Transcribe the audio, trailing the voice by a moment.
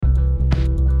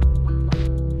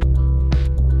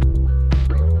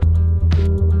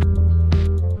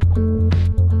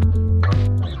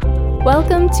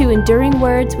Welcome to Enduring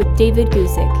Words with David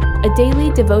Guzik, a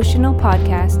daily devotional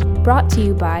podcast brought to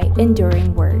you by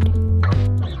Enduring Word.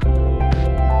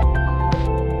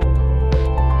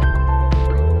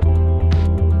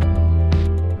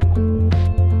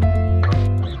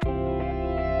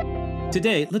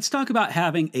 Today, let's talk about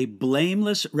having a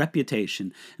blameless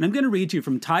reputation. And I'm going to read to you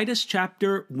from Titus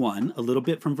chapter 1, a little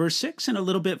bit from verse 6 and a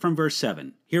little bit from verse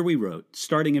 7. Here we wrote,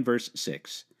 starting in verse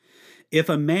 6. If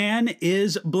a man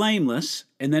is blameless,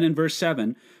 and then in verse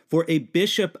 7, for a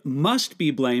bishop must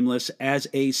be blameless as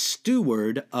a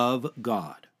steward of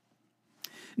God.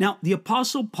 Now, the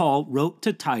Apostle Paul wrote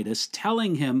to Titus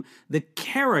telling him the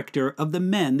character of the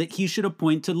men that he should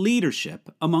appoint to leadership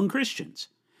among Christians.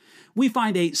 We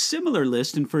find a similar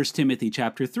list in 1 Timothy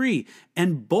chapter 3,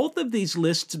 and both of these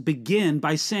lists begin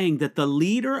by saying that the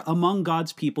leader among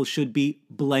God's people should be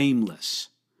blameless.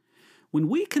 When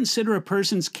we consider a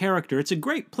person's character, it's a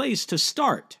great place to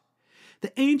start.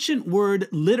 The ancient word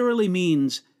literally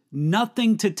means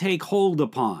nothing to take hold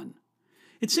upon.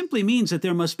 It simply means that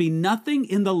there must be nothing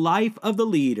in the life of the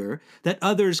leader that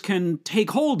others can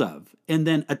take hold of and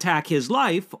then attack his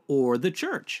life or the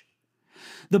church.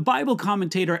 The Bible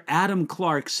commentator Adam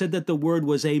Clarke said that the word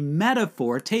was a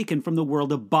metaphor taken from the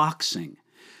world of boxing.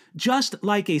 Just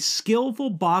like a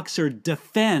skillful boxer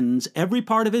defends every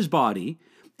part of his body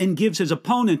and gives his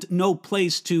opponent no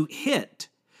place to hit,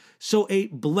 so a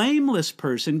blameless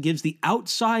person gives the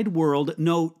outside world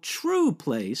no true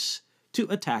place to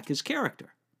attack his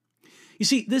character. You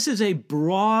see, this is a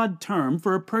broad term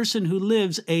for a person who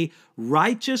lives a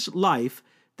righteous life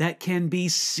that can be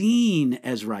seen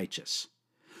as righteous.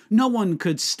 No one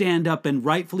could stand up and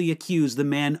rightfully accuse the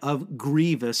man of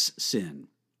grievous sin.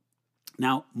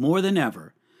 Now, more than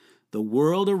ever, the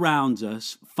world around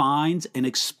us finds and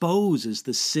exposes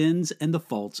the sins and the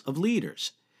faults of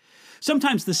leaders.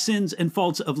 Sometimes the sins and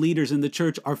faults of leaders in the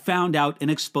church are found out and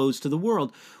exposed to the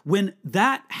world. When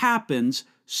that happens,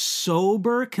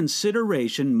 sober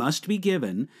consideration must be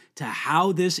given to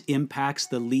how this impacts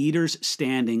the leader's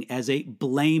standing as a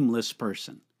blameless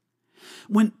person.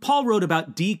 When Paul wrote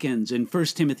about deacons in 1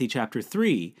 Timothy chapter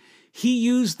 3, he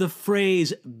used the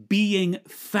phrase being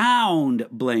found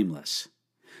blameless.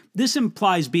 This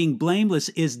implies being blameless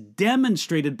is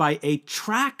demonstrated by a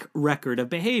track record of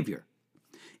behavior,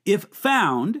 if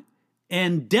found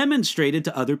and demonstrated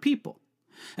to other people.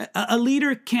 A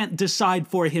leader can't decide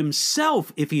for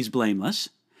himself if he's blameless.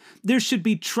 There should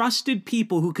be trusted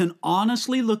people who can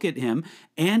honestly look at him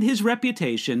and his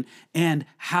reputation and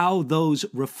how those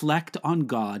reflect on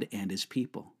God and his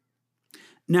people.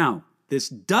 Now, this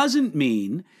doesn't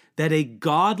mean that a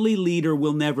godly leader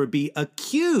will never be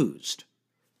accused.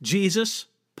 Jesus,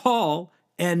 Paul,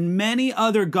 and many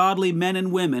other godly men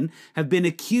and women have been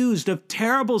accused of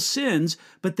terrible sins,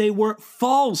 but they were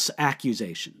false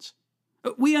accusations.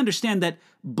 We understand that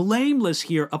blameless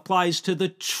here applies to the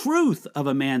truth of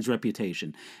a man's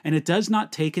reputation, and it does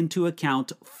not take into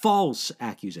account false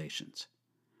accusations.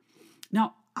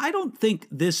 Now, I don't think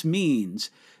this means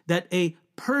that a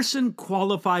person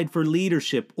qualified for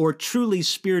leadership or truly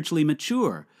spiritually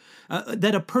mature,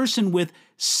 that a person with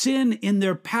sin in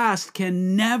their past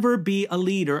can never be a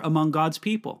leader among God's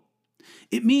people.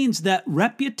 It means that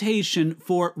reputation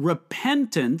for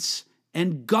repentance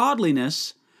and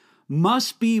godliness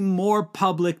must be more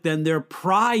public than their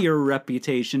prior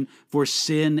reputation for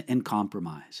sin and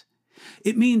compromise.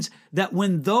 It means that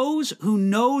when those who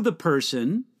know the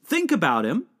person think about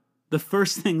him, the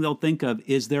first thing they'll think of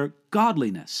is their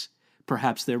godliness,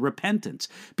 perhaps their repentance,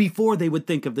 before they would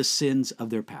think of the sins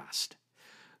of their past.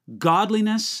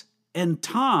 Godliness and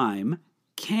time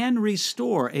can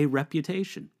restore a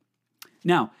reputation.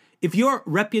 Now, if your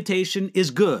reputation is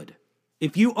good,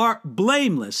 if you are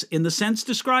blameless in the sense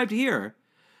described here,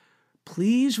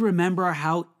 please remember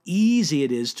how easy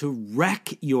it is to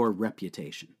wreck your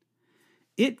reputation.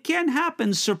 It can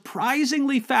happen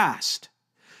surprisingly fast.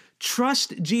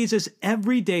 Trust Jesus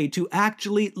every day to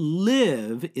actually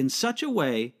live in such a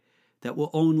way that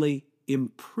will only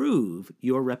improve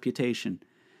your reputation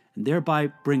and thereby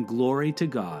bring glory to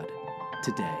God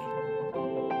today.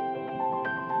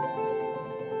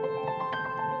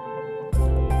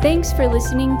 Thanks for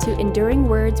listening to Enduring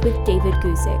Words with David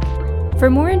Guzik. For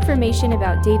more information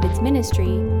about David's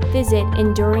ministry, visit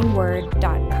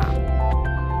enduringword.com.